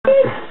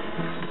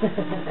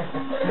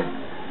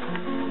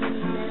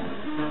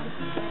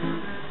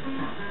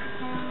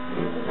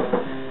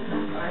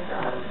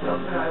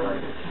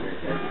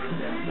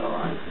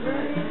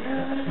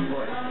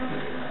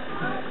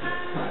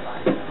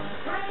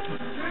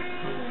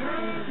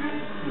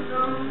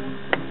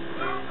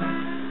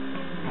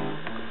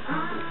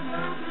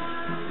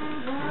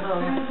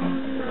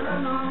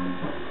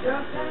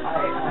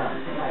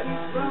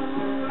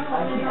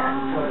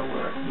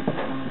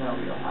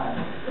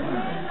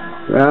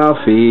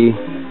Ralphie,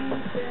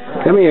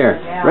 come here,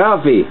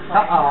 Ralphie.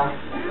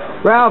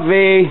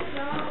 Ralphie.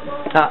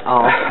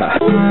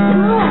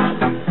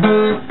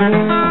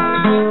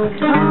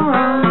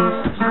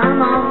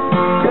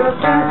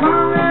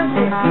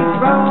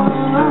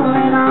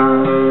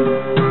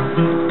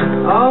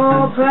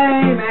 Oh,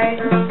 playmate,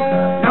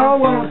 no,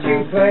 won't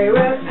you play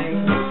with me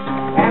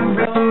and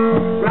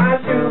bring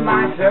right to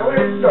my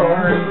silver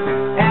store,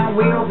 and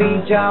we'll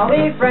be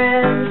jolly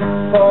friends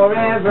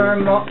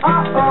forevermore.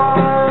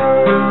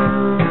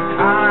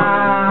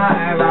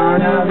 I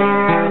wanna be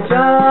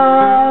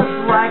just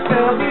like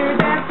the beer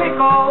that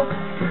pickles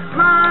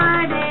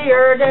my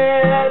dear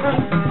dad.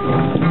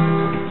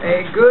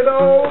 A good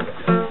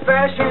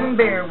old-fashioned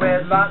beer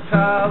with lots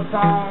of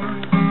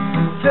foam.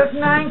 Took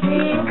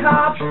 19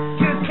 cops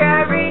to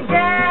carry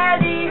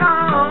Daddy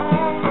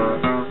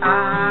home.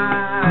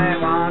 I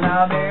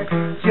wanna be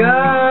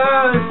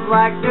just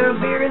like the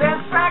beer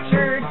that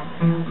fractured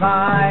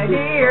my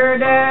dear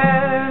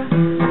dad.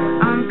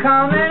 I'm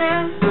coming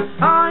in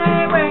on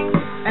a wing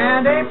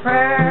and a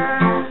prayer.